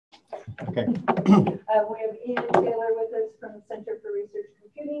Okay. We have Ian Taylor with us from the Center for Research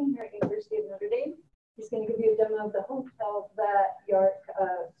Computing here at University of Notre Dame. He's going to give you a demo of the hotel that Yark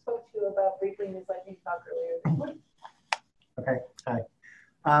spoke to you about briefly in his lightning talk earlier this week. Okay. Hi.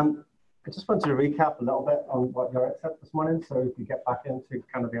 I just wanted to recap a little bit on what Yark said this morning, so if we get back into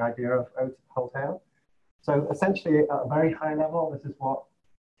kind of the idea of hotel. So essentially, at a very high level, this is what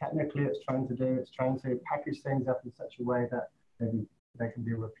technically it's trying to do. It's trying to package things up in such a way that they can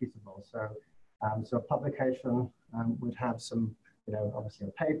be repeatable. So, so a publication would have some, obviously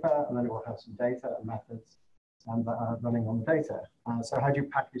a paper, and then it will have some data and methods that are running on the data. So how do you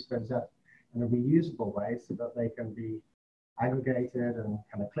package those up in a reusable way so that they can be aggregated and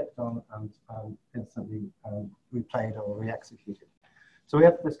kind of clicked on and instantly replayed or re-executed? So we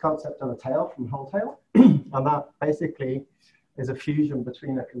have this concept of a tail from Wholetail, and that basically is a fusion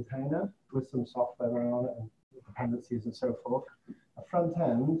between a container with some software on it and dependencies and so forth, a front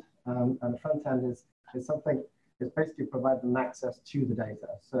end, and a front end is something, it's basically providing access to the data.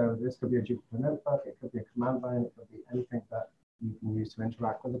 So this could be a Jupyter notebook, it could be a command line, it could be anything that you can use to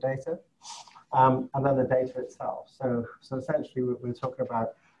interact with the data. And then the data itself. So essentially we're talking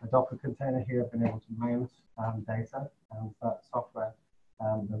about a Docker container here being able to mount data, and that software,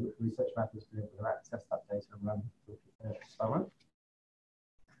 the research methods being able to access that data and run the experiment.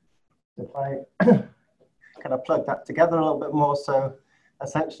 If I kind of plug that together a little bit more, so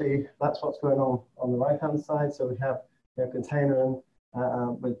essentially that's what's going on the right-hand side. So we have a container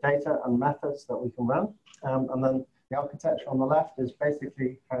with data and methods that we can run, and then the architecture on the left is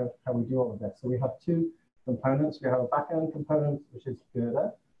basically how we do all of this. So we have two components. We have a backend component, which is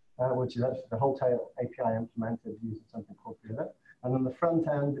Göde, which is actually the Wholetail API implemented using something called Göde. And then the front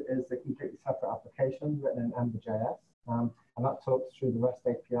end is a completely separate application written in Ember.js, and that talks through the REST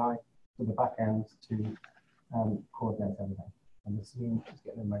API to the back end to coordinate everything. And the Zoom is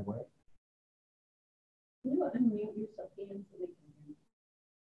getting in my way. Can you unmute yourself, Ian, so they can hear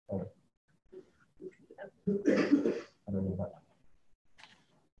you? I don't know that.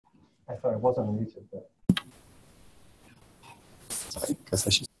 I thought it was unmuted, but. Sorry, guess I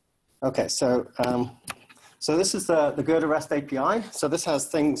should. Okay, so so this is the Göde REST API. So this has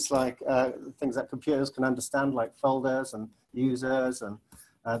things like things that computers can understand, like folders and users, and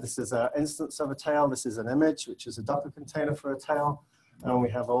this is an instance of a tail. This is an image, which is a Docker container for a tail, and we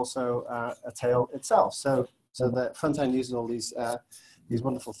have also a tail itself. So the front end uses all these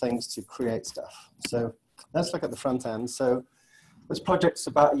wonderful things to create stuff. So let's look at the front end. So this project's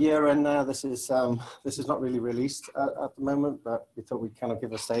about a year in now. This is not really released at the moment, but we thought we'd kind of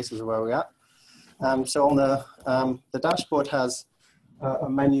give a status of where we're at. So on the dashboard has a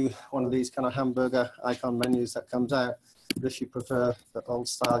menu, one of these kind of hamburger icon menus that comes out. But if you prefer the old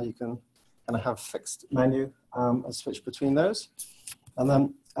style, you can kind of have fixed menu and switch between those. And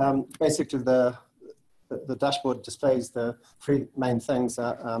then basically the dashboard displays the three main things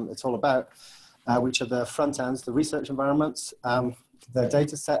that it's all about, which are the front ends, the research environments, the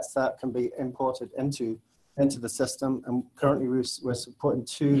data sets that can be imported into the system. And currently we're supporting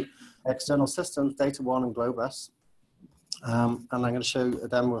two external systems, Data1 and Globus. And I'm going to show a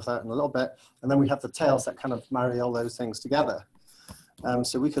demo of that in a little bit. And then we have the tails that kind of marry all those things together.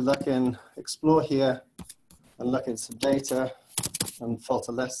 So we could look in Explore here and look in some data and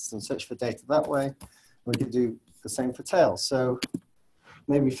filter lists and search for data that way. We could do the same for tails. So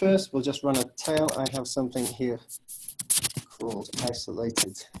maybe first we'll just run a tail. I have something here called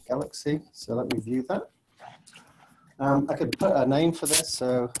Isolated Galaxy. So let me view that. I could put a name for this.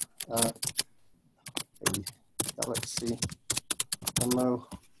 So Galaxy demo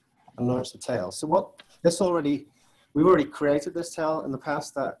and launch the tail. So what we've already created this tail in the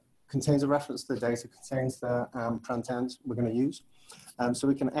past that contains a reference to the data, contains the front end we're going to use. So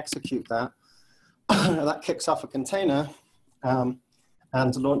we can execute that. That kicks off a container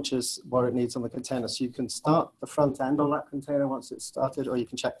and launches what it needs on the container. So you can start the front end on that container once it's started, or you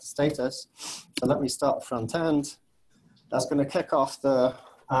can check the status. So let me start the front end. That's going to kick off the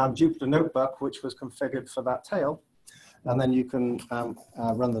Jupyter notebook, which was configured for that tail. And then you can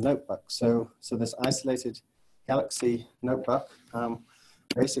run the notebook. So this Isolated Galaxy notebook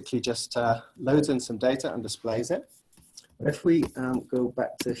basically just loads in some data and displays it. But if we go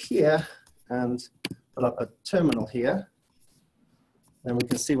back to here and pull up a terminal here, then we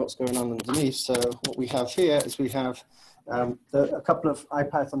can see what's going on underneath. So what we have here is we have a couple of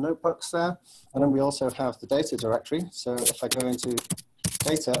IPython notebooks there, and then we also have the data directory. So if I go into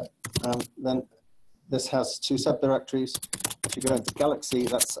data, then this has two subdirectories. If you go into Galaxy,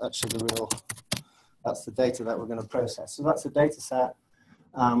 that's actually that's the data that we're going to process. So that's the data set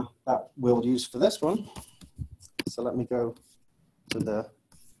that we'll use for this one. So let me go to the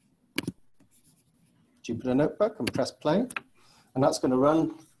Jupyter Notebook and press play. And that's going to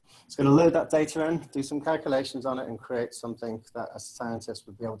run, it's going to load that data in, do some calculations on it, and create something that a scientist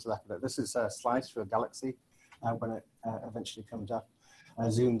would be able to look at it. This is a slice for a galaxy when it eventually comes up,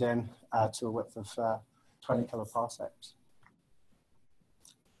 zoomed in to a width of 20 kiloparsecs.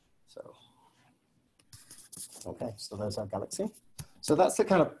 So, okay, so there's our galaxy. So that's the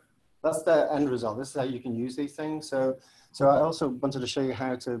kind of, that's the end result. This is how you can use these things. So I also wanted to show you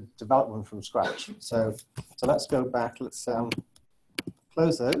how to develop one from scratch. So let's go back. Let's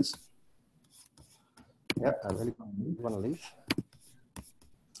close those. Yep, I really want to leave.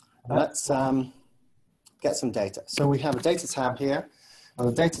 Let's get some data. So we have a data tab here, and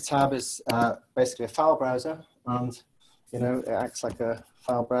the data tab is basically a file browser, and it acts like a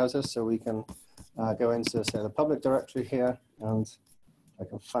file browser. So we can go into, say, the public directory here, and I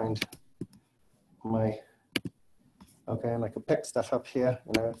can find my, okay, and I can pick stuff up here.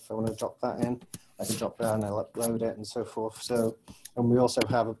 If I want to drop that in, I can drop that and I'll upload it and so forth. So, and we also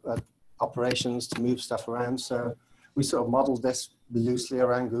have operations to move stuff around. So we sort of modeled this loosely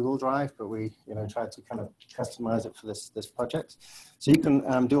around Google Drive, but we, tried to kind of customize it for this project. So you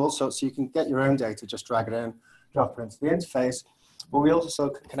can do all sorts. So you can get your own data, just drag it in, drop it into the interface. But we also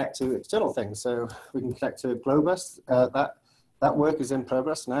connect to external things. So we can connect to Globus. That work is in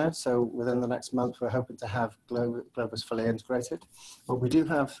progress now. So within the next month, we're hoping to have Globus fully integrated. But we do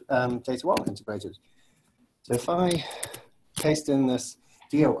have Data One integrated. So if I paste in this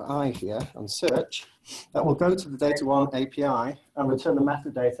DOI here and search, that will go to the Data One API and return the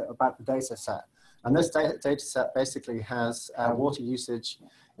metadata about the data set. And this data set basically has water usage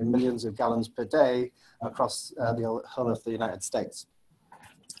in millions of gallons per day across the whole of the United States.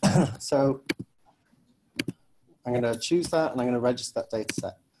 So I'm going to choose that, and I'm going to register that data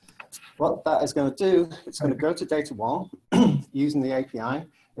set. What that is going to do, it's going to go to Data One using the API.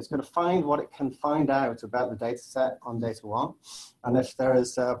 It's going to find what it can find out about the data set on Data One. And if there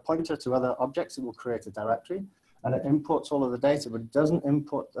is a pointer to other objects, it will create a directory. And it imports all of the data, but it doesn't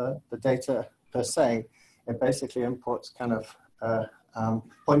import the data per se. It basically imports kind of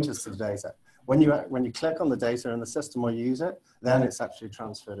pointers to the data. When you click on the data in the system or use it, then it's actually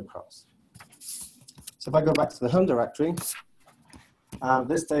transferred across. So if I go back to the home directory,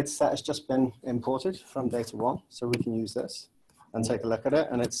 this data set has just been imported from Data One, so we can use this and take a look at it.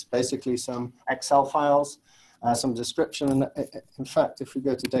 And it's basically some Excel files, some description. And in fact, if we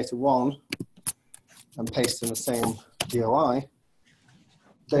go to Data One and paste in the same DOI,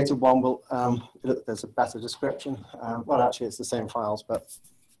 Data One will, there's a better description. Well, actually, it's the same files, but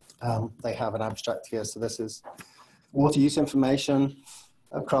they have an abstract here. So this is water use information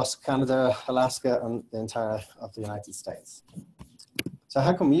across Canada, Alaska, and the entire of the United States. So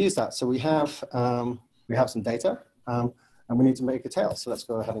how can we use that? So we have some data, and we need to make a tail. So let's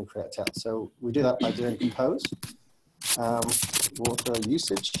go ahead and create a tail. So we do that by doing compose, water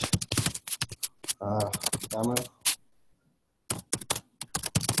usage, demo.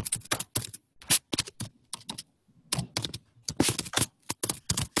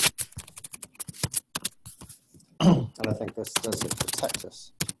 And I think this does it for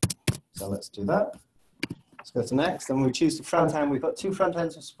Texas. So let's do that. Let's go to next. And we choose the front end. We've got two front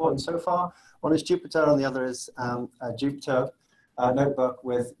ends we're supporting so far. One is Jupyter, and the other is a Jupyter notebook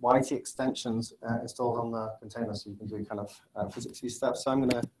with YT extensions installed on the container, so you can do kind of physics-y stuff. So I'm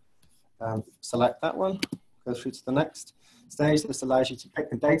going to select that one, go through to the next stage. This allows you to pick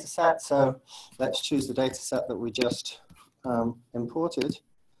the data set. So let's choose the data set that we just imported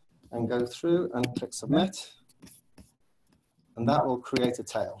and go through and click submit. And that will create a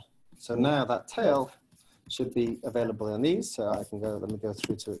tail. So now that tail should be available in these. So I can go, let me go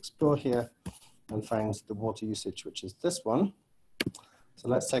through to explore here and find the water usage, which is this one. So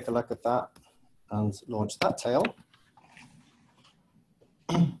let's take a look at that and launch that tail.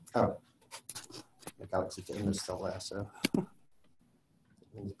 Oh, the galaxy image is still there, so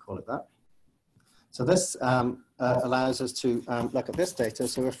let me call it that. So this allows us to look at this data.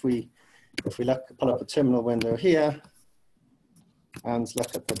 So if we pull up a terminal window here, and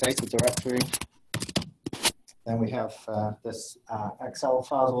look at the data directory, then we have this Excel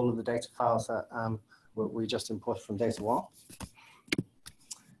files, all of the data files that we just imported from Data One.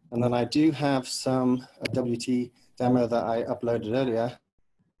 And then I do have some WT demo that I uploaded earlier.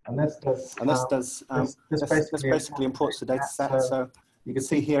 And this basically imports the data set. So you can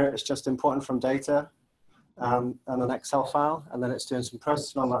see here it's just importing from data and an Excel file, and then it's doing some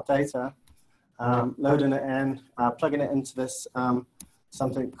processing on that data. Loading it in, plugging it into this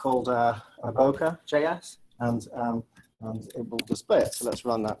something called Boca.js, and it will display it. So let's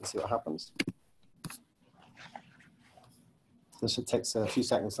run that and see what happens. This should take a few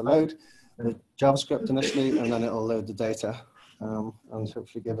seconds to load. JavaScript initially, and then it'll load the data and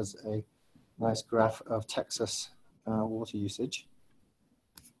hopefully give us a nice graph of Texas water usage.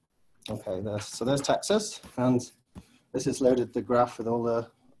 Okay, so there's Texas, and this has loaded the graph with all the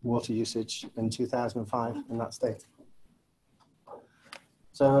water usage in 2005 in that state.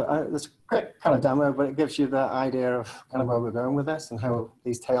 So it's a quick kind of demo, but it gives you the idea of kind of where we're going with this and how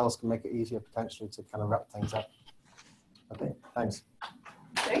these tails can make it easier potentially to kind of wrap things up. Okay, thanks.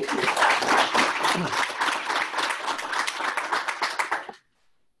 Thank you.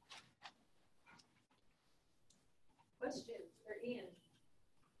 Questions for Ian?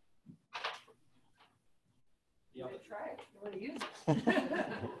 Yeah. Try it. You want to use it?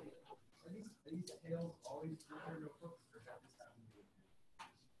 Are these tails always in your notebooks, or have this happened?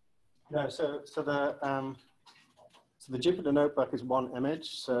 No, so the Jupyter Notebook is one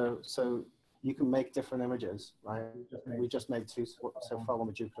image, so you can make different images, right? We just made two so far, one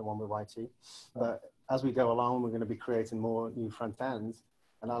with Jupyter, one with YT. But as we go along, we're going to be creating more new front ends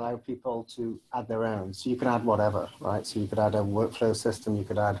and allow people to add their own. So you can add whatever, right? So you could add a workflow system, you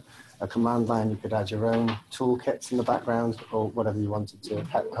could add a command line, you could add your own toolkits in the background, or whatever you wanted to,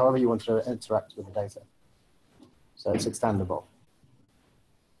 however you wanted to interact with the data. So it's extendable.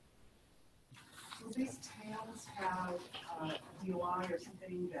 Will these tails have a DOI or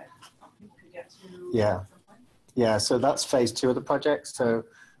something that people could get to? Yeah. Yeah, so that's phase 2 of the project. So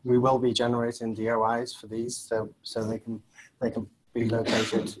we will be generating DOIs for these, so they can be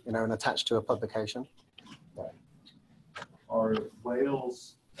located, and attached to a publication. Are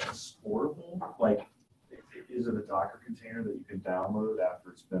whales exportable? Like, is it a Docker container that you can download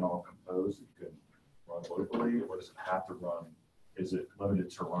after it's been all composed that you can run locally, or does it have to run? Is it limited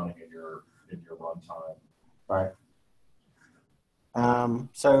to running in your runtime? Right.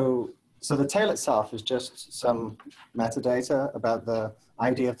 So the tail itself is just some metadata about the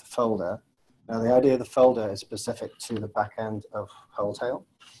ID of the folder. Now, the ID of the folder is specific to the back end of Wholetail,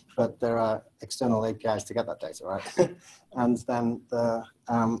 but there are external APIs to get that data, right? And then the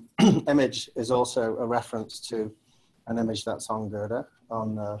image is also a reference to an image that's on Gerda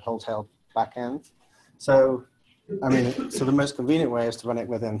on the Wholetail backend. So, so the most convenient way is to run it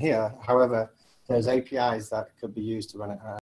within here. However, there's APIs that could be used to run it